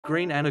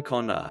Green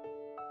anaconda.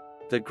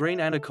 The green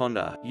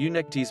anaconda,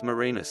 Eunectes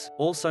murinus,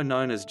 also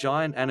known as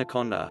giant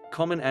anaconda,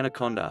 common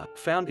anaconda,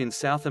 found in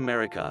South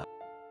America.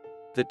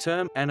 The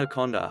term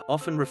anaconda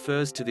often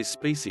refers to this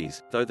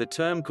species, though the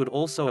term could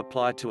also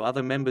apply to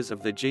other members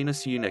of the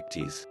genus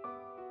Eunectes.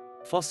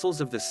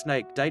 Fossils of the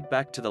snake date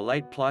back to the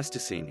late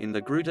Pleistocene in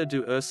the Gruta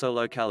do Urso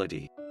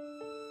locality.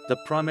 The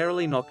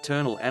primarily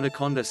nocturnal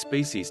anaconda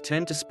species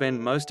tend to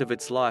spend most of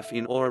its life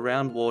in or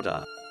around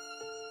water.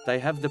 They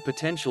have the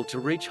potential to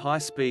reach high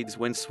speeds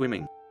when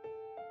swimming.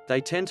 They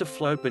tend to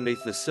float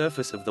beneath the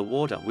surface of the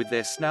water with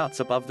their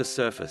snouts above the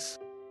surface.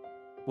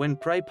 When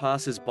prey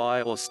passes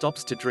by or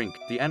stops to drink,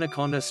 the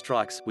anaconda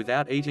strikes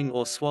without eating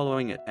or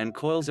swallowing it and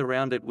coils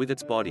around it with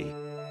its body.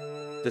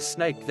 The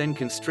snake then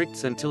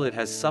constricts until it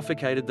has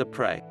suffocated the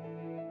prey.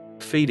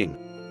 Feeding.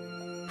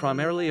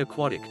 Primarily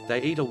aquatic,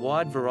 they eat a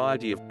wide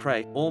variety of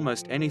prey,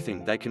 almost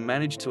anything they can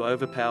manage to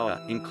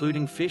overpower,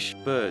 including fish,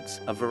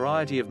 birds, a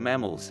variety of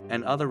mammals,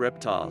 and other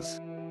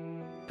reptiles.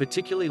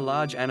 Particularly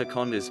large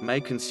anacondas may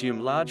consume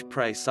large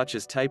prey such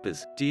as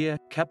tapirs, deer,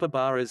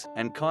 capybaras,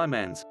 and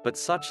caimans, but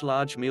such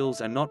large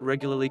meals are not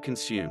regularly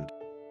consumed.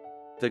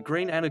 The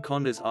green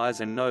anaconda's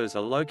eyes and nose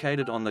are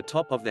located on the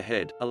top of the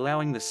head,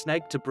 allowing the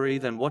snake to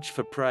breathe and watch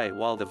for prey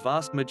while the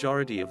vast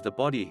majority of the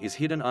body is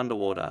hidden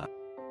underwater.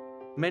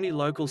 Many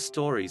local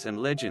stories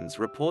and legends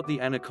report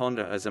the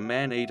anaconda as a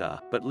man-eater,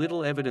 but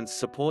little evidence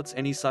supports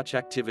any such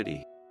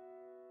activity.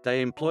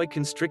 They employ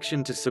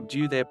constriction to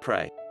subdue their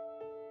prey.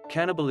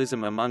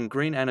 Cannibalism among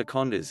green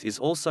anacondas is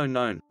also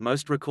known,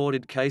 most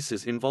recorded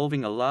cases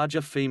involving a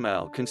larger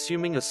female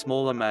consuming a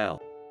smaller male.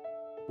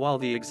 While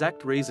the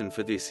exact reason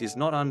for this is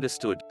not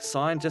understood,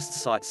 scientists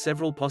cite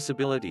several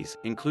possibilities,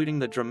 including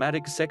the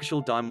dramatic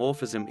sexual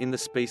dimorphism in the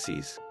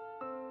species,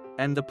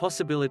 and the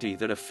possibility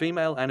that a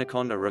female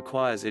anaconda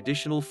requires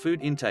additional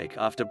food intake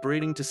after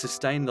breeding to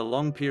sustain the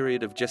long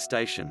period of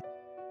gestation.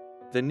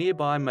 The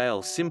nearby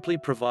male simply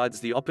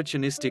provides the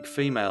opportunistic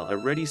female a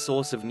ready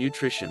source of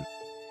nutrition.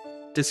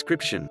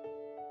 Description.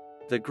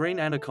 The green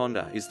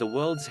anaconda is the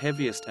world's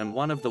heaviest and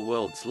one of the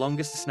world's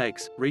longest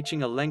snakes,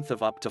 reaching a length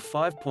of up to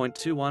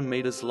 5.21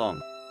 meters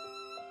long.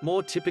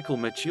 More typical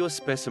mature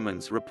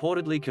specimens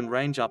reportedly can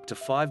range up to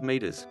 5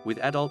 meters, with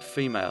adult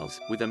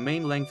females, with a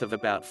mean length of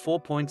about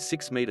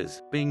 4.6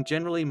 meters, being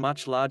generally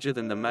much larger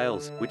than the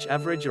males, which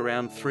average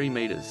around 3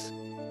 meters.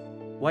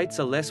 Weights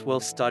are less well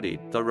studied,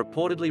 though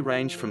reportedly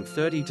range from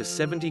 30 to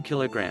 70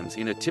 kilograms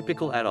in a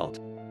typical adult.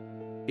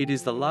 It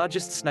is the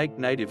largest snake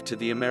native to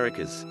the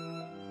Americas.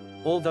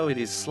 Although it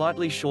is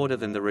slightly shorter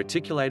than the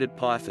reticulated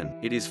python,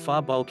 it is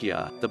far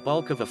bulkier. The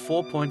bulk of a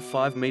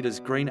 4.5 meters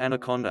green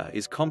anaconda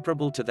is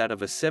comparable to that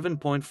of a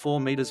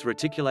 7.4 meters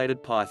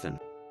reticulated python.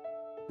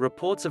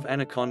 Reports of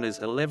anacondas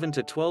 11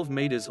 to 12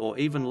 meters or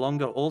even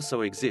longer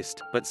also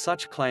exist, but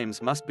such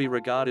claims must be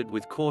regarded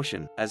with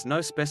caution, as no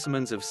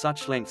specimens of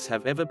such lengths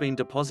have ever been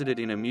deposited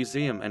in a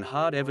museum and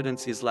hard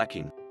evidence is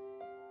lacking.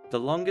 The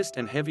longest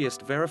and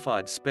heaviest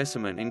verified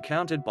specimen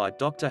encountered by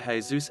Dr.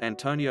 Jesús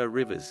Antonio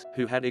Rivas,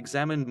 who had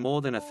examined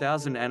more than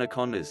 1,000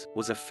 anacondas,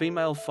 was a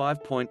female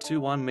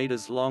 5.21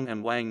 meters long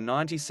and weighing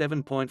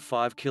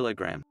 97.5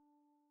 kilograms.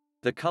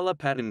 The color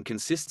pattern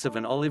consists of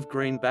an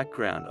olive-green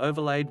background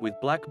overlaid with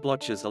black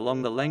blotches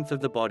along the length of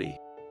the body.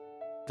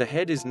 The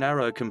head is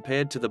narrow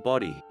compared to the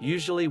body,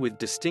 usually with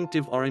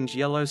distinctive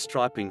orange-yellow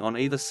striping on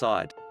either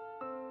side.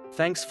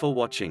 Thanks for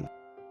watching.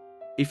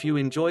 If you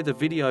enjoy the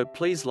video,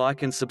 please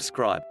like and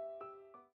subscribe.